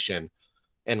inflation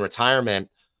in retirement.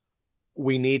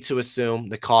 We need to assume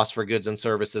the cost for goods and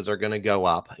services are going to go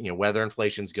up. Whether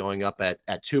inflation's going up at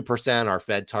 2%, our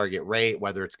Fed target rate,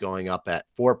 whether it's going up at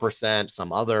 4%,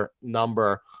 some other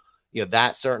number,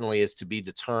 that certainly is to be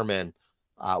determined.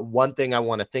 One thing I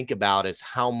want to think about is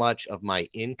how much of my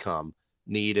income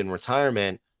need in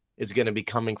retirement is going to be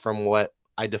coming from what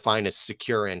I define as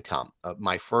secure income,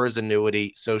 my FERS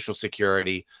annuity, Social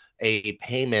Security, a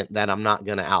payment that I'm not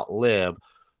going to outlive,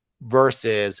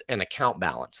 versus an account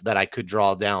balance that I could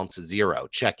draw down to zero,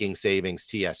 checking, savings,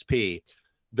 TSP.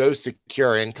 Those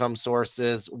secure income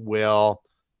sources will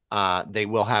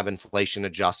have inflation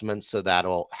adjustments, so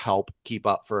that'll help keep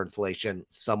up for inflation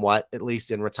somewhat, at least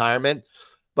in retirement.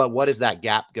 But what is that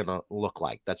gap going to look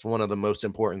like? That's one of the most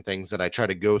important things that I try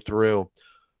to go through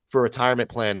for retirement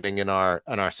planning in our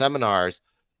seminars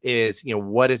is,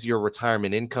 what is your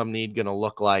retirement income need going to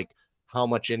look like? How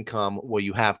much income will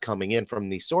you have coming in from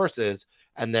these sources?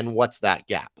 And then what's that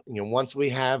gap? Once we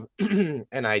have an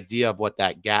idea of what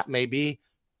that gap may be,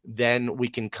 then we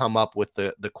can come up with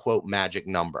the quote magic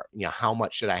number. How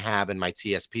much should I have in my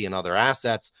TSP and other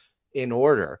assets in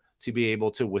order to be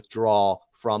able to withdraw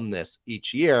from this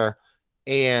each year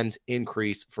and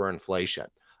increase for inflation?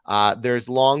 There's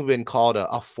long been called a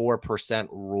 4%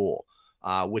 rule,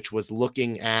 which was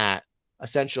looking at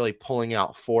essentially pulling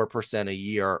out 4% a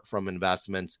year from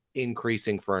investments,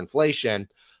 increasing for inflation.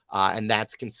 And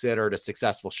that's considered a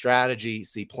successful strategy.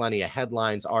 See plenty of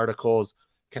headlines, articles,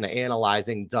 kind of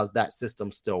analyzing, does that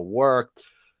system still work?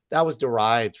 That was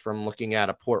derived from looking at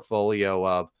a portfolio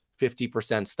of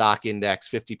 50% stock index,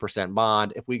 50%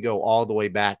 bond. If we go all the way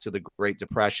back to the Great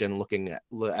Depression, looking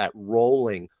at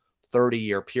rolling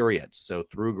 30-year periods. So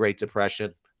through Great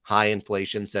Depression, high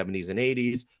inflation, 70s and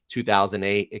 80s,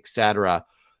 2008, etc.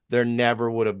 There never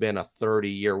would have been a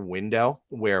 30-year window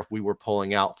where if we were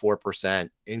pulling out 4%,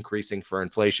 increasing for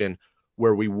inflation,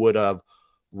 where we would have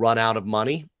run out of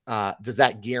money. Does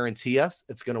that guarantee us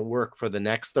it's going to work for the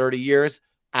next 30 years?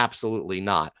 Absolutely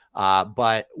not.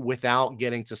 But without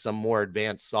getting to some more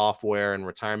advanced software and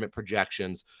retirement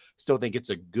projections, still think it's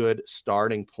a good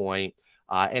starting point.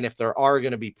 And if there are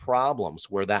going to be problems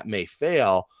where that may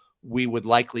fail, we would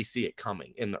likely see it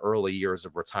coming in the early years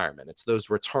of retirement. It's those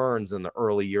returns in the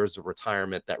early years of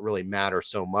retirement that really matter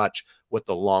so much what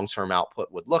the long-term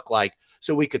output would look like.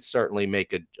 So we could certainly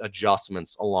make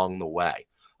adjustments along the way.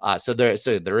 So there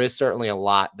is certainly a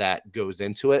lot that goes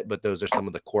into it, but those are some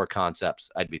of the core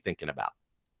concepts I'd be thinking about.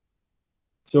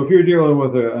 So if you're dealing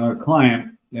with a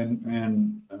client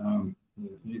and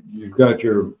you've got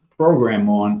your program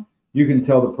on, you can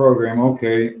tell the program,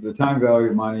 okay, the time value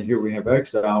of money here, we have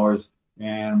X dollars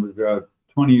and we've got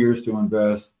 20 years to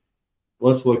invest.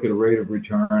 Let's look at a rate of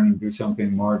return and do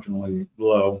something marginally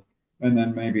low and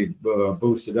then maybe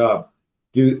boost it up.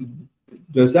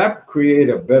 Does that create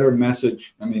a better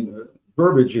message? I mean,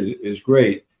 verbiage is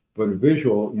great, but a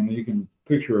visual, you can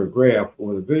picture a graph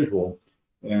with a visual,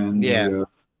 and the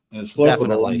slope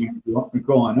definitely of the line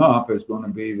going up is going to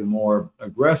be the more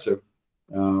aggressive.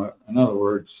 In other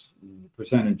words, the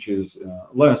percentage is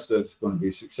less that's going to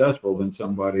be successful than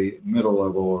somebody middle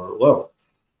level or low.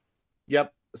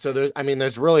 Yep. So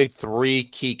there's really three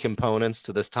key components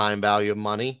to this time value of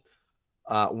money.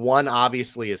 One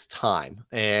obviously is time,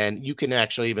 and you can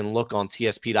actually even look on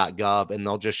tsp.gov and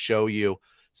they'll just show you,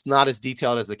 it's not as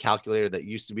detailed as the calculator that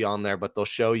used to be on there, but they'll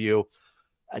show you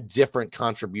different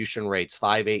contribution rates,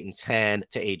 5, 8, and 10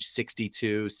 to age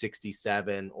 62,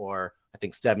 67, or I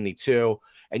think 72.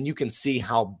 And you can see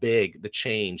how big the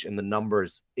change in the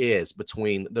numbers is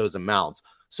between those amounts.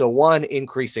 So one,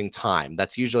 increasing time,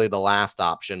 that's usually the last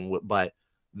option, but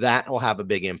that will have a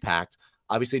big impact.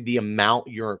 Obviously, the amount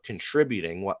you're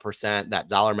contributing, what percent, that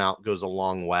dollar amount goes a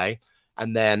long way.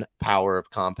 And then power of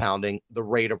compounding, the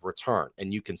rate of return.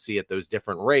 And you can see at those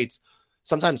different rates,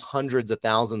 sometimes hundreds of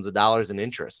thousands of dollars in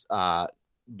interest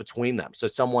between them. So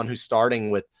someone who's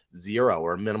starting with zero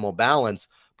or minimal balance,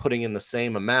 putting in the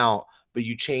same amount, but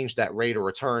you change that rate of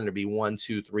return to be 1,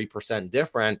 2, 3%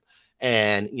 different.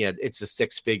 And it's a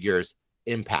 6 figures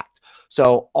impact.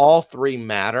 So all three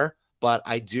matter. But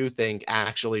I do think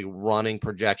actually running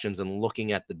projections and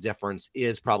looking at the difference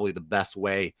is probably the best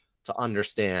way to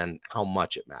understand how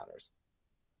much it matters.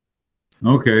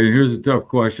 Okay, here's a tough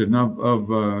question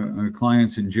of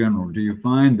clients in general. Do you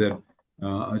find that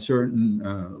a certain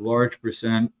large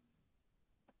percent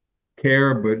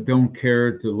care but don't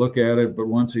care to look at it but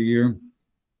once a year?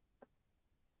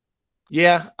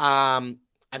 Yeah. And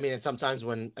sometimes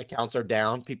when accounts are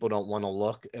down, people don't want to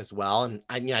look as well. And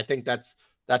I think that's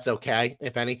okay.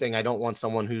 If anything, I don't want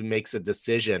someone who makes a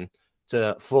decision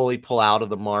to fully pull out of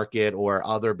the market or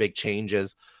other big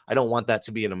changes. I don't want that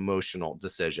to be an emotional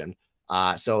decision.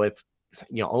 So if,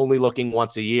 only looking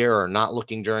once a year or not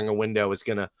looking during a window is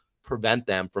going to prevent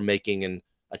them from making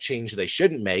a change they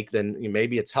shouldn't make, then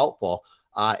maybe it's helpful.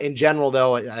 In general,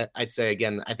 though, I'd say,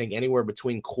 again, I think anywhere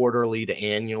between quarterly to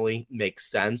annually makes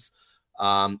sense.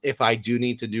 If I do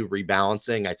need to do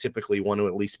rebalancing, I typically want to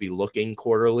at least be looking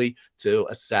quarterly to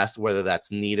assess whether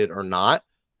that's needed or not.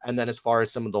 And then as far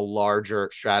as some of the larger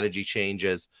strategy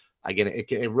changes, again,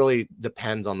 it really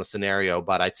depends on the scenario,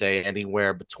 but I'd say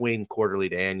anywhere between quarterly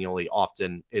to annually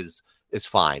often is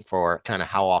fine for kind of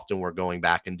how often we're going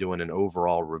back and doing an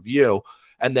overall review.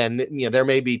 And then, there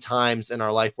may be times in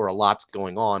our life where a lot's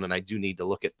going on and I do need to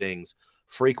look at things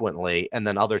frequently. And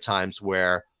then other times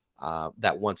where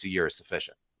that once a year is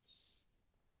sufficient.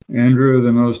 Andrew,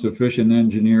 the most efficient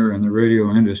engineer in the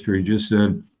radio industry, just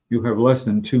said, you have less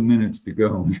than 2 minutes to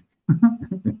go.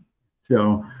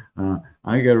 So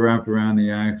I got wrapped around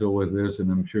the axle with this, and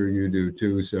I'm sure you do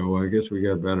too. So I guess we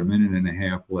got about a minute and a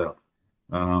half left.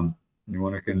 You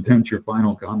want to condense your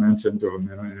final comments into a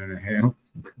minute and a half?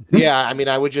 Yeah,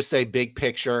 I would just say big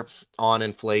picture on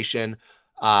inflation.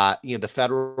 The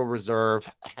Federal Reserve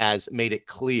has made it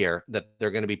clear that they're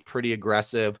going to be pretty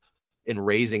aggressive in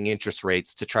raising interest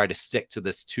rates to try to stick to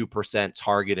this 2%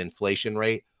 target inflation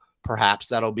rate. Perhaps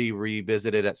that'll be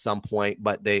revisited at some point,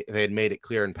 but they had made it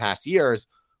clear in past years,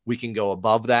 we can go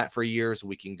above that for years.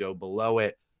 We can go below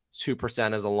it.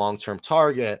 2% as a long-term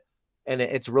target. And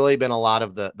it's really been a lot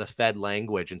of the Fed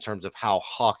language in terms of how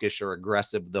hawkish or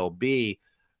aggressive they'll be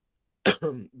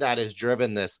that has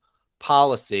driven this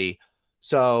policy.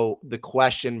 So the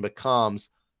question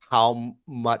becomes how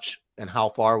much and how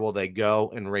far will they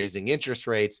go in raising interest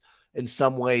rates? In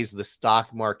some ways, the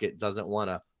stock market doesn't want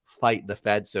to fight the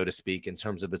Fed, so to speak, in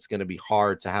terms of it's going to be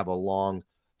hard to have a long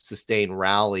sustained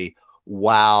rally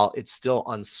while it's still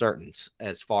uncertain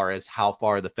as far as how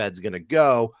far the Fed's going to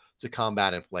go to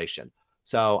combat inflation.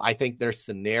 So I think there's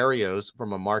scenarios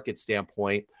from a market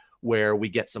standpoint where we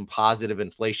get some positive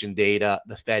inflation data,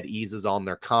 the Fed eases on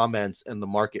their comments and the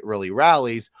market really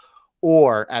rallies,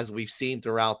 or as we've seen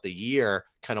throughout the year,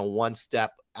 kind of one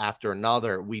step after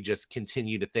another, we just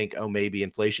continue to think, oh, maybe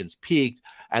inflation's peaked.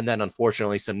 And then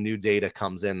unfortunately, some new data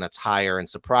comes in that's higher and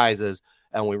surprises,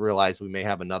 and we realize we may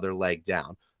have another leg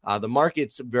down. The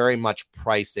markets very much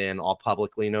price in all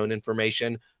publicly known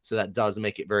information, so that does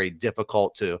make it very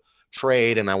difficult to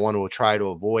trade, and I want to try to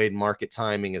avoid market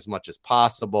timing as much as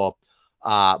possible.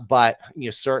 But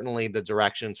certainly the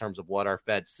direction in terms of what our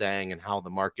Fed's saying and how the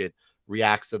market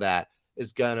reacts to that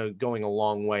is going a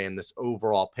long way in this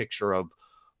overall picture of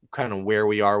kind of where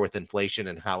we are with inflation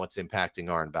and how it's impacting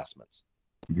our investments.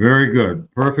 Very good.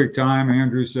 Perfect time.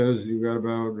 Andrew says we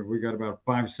got about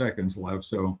 5 seconds left.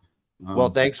 So, well,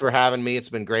 thanks for having me. It's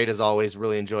been great as always.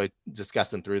 Really enjoyed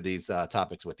discussing through these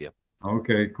topics with you.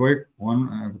 Okay, quick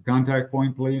one contact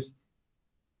point, please.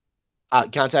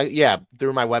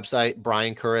 Through my website,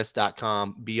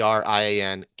 briankurris.com,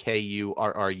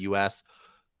 BrianKurrus,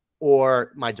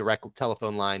 or my direct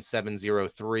telephone line,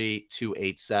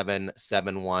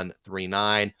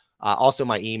 703-287-7139. Also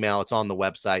my email, it's on the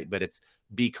website, but it's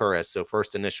bkurrus, so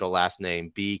first initial, last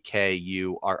name,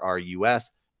 BKURRUS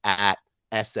at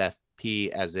SFP,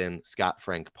 as in Scott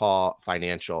Frank Paul,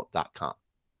 financial.com.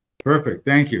 Perfect.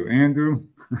 Thank you, Andrew.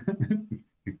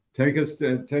 Take us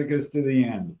to the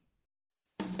end.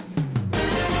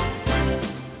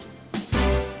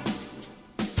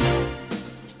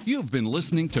 You've been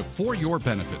listening to For Your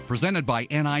Benefit, presented by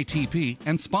NITP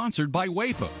and sponsored by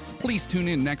WAEPA. Please tune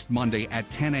in next Monday at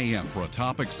 10 a.m. for a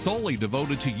topic solely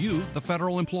devoted to you, the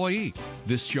federal employee.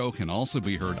 This show can also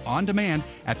be heard on demand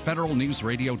at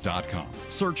federalnewsradio.com.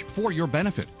 Search For Your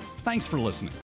Benefit. Thanks for listening.